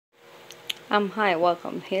Hi,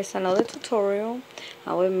 welcome. Here's another tutorial.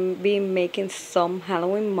 I will be making some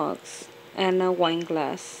Halloween mugs and a wine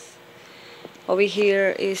glass. Over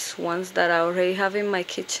here is ones that I already have in my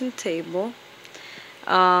kitchen table.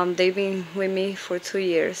 They've been with me for 2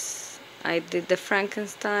 years. I did the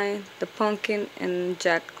Frankenstein, the pumpkin, and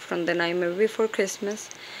Jack from the Nightmare Before Christmas.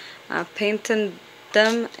 I painted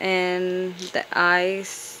them and the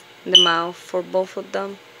eyes, the mouth for both of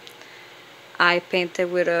them. I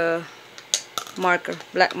painted with a marker,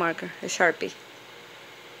 black marker, a Sharpie,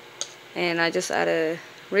 and I just added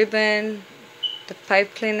ribbon, the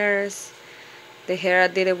pipe cleaners, the hair I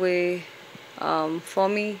did it with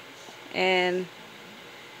foamy, and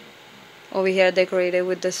over here I decorated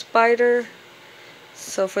with the spider.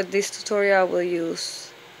 So for this tutorial I will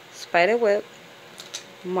use spider web,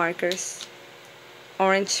 markers,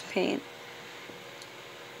 orange paint,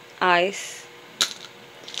 eyes,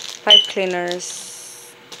 pipe cleaners,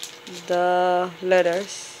 the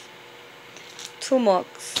letters, 2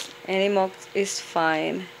 mugs, any mug is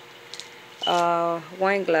fine,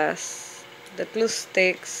 wine glass, the glue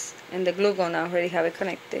sticks, and the glue gun. I already have it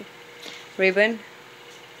connected. Ribbon,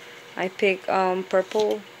 I pick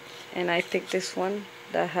purple, and I pick this one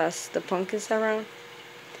that has the pumpkins around.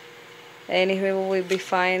 Any ribbon will be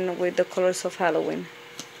fine with the colors of Halloween.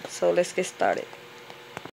 So let's get started.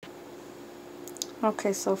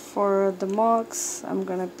 Okay, so for the mugs, I'm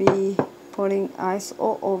gonna be putting eyes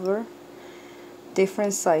all over,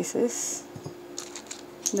 different sizes.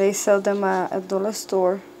 They sell them at a dollar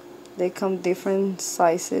store. They come different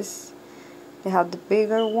sizes. They have the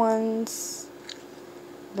bigger ones,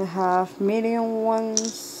 they have medium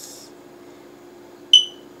ones,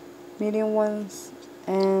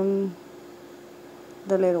 and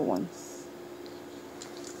the little ones.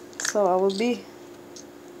 So I will be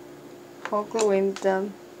hot gluing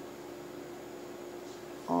them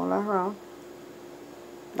all around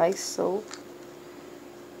like so.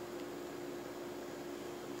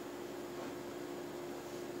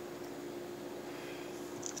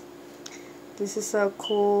 This is a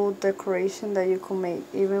cool decoration that you can make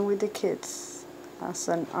even with the kids as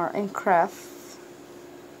an art and craft.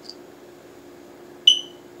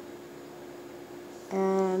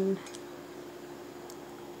 And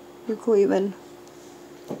you could even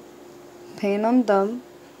paint on them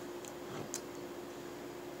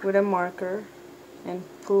with a marker and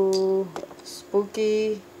put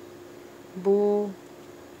spooky, boo,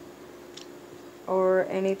 or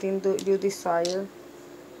anything that you desire.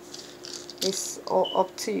 It's all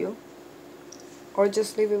up to you, or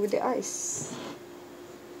just leave it with the ice.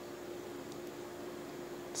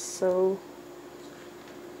 So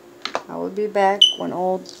I will be back when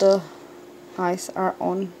all the eyes are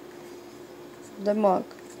on the mug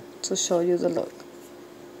to show you the look.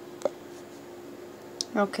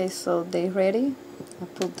 Okay, so they ready. I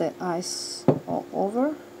put the eyes all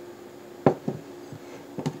over,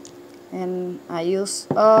 and I use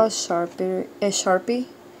a Sharpie,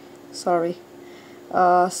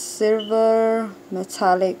 silver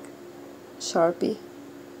metallic Sharpie.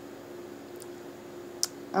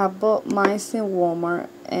 I bought mine in Walmart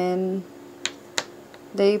and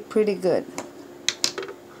they pretty good.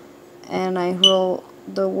 And I wrote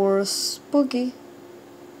the word spooky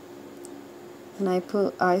and I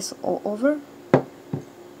put eyes all over.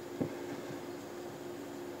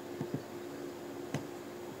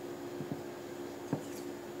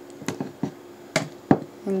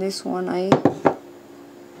 In this one I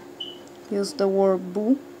use the word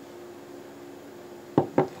boo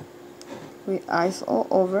with eyes all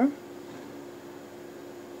over.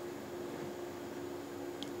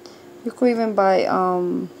 You could even buy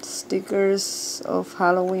stickers of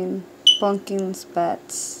Halloween, pumpkins,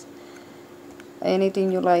 bats,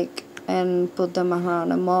 anything you like, and put them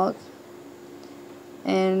around a mug.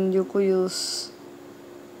 And you could use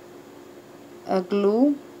a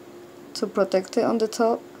glue to protect it on the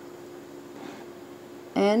top,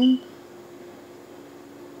 and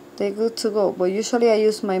they're good to go. But usually I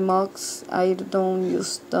use my mugs, I don't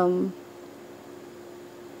use them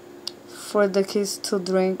for the kids to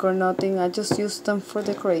drink or nothing. I just use them for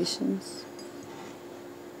decorations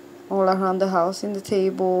all around the house, in the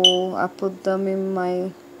table. I put them in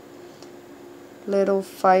my little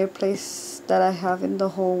fireplace that I have in the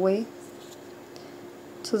hallway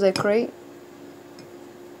to decorate.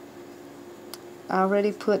 I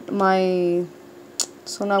already put my,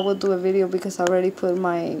 soon I will do a video because I already put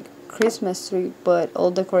my Christmas tree, but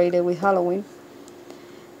all decorated with Halloween.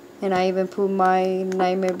 And I even put my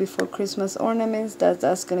Nightmare Before Christmas ornaments.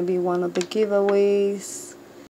 That's gonna be one of the giveaways.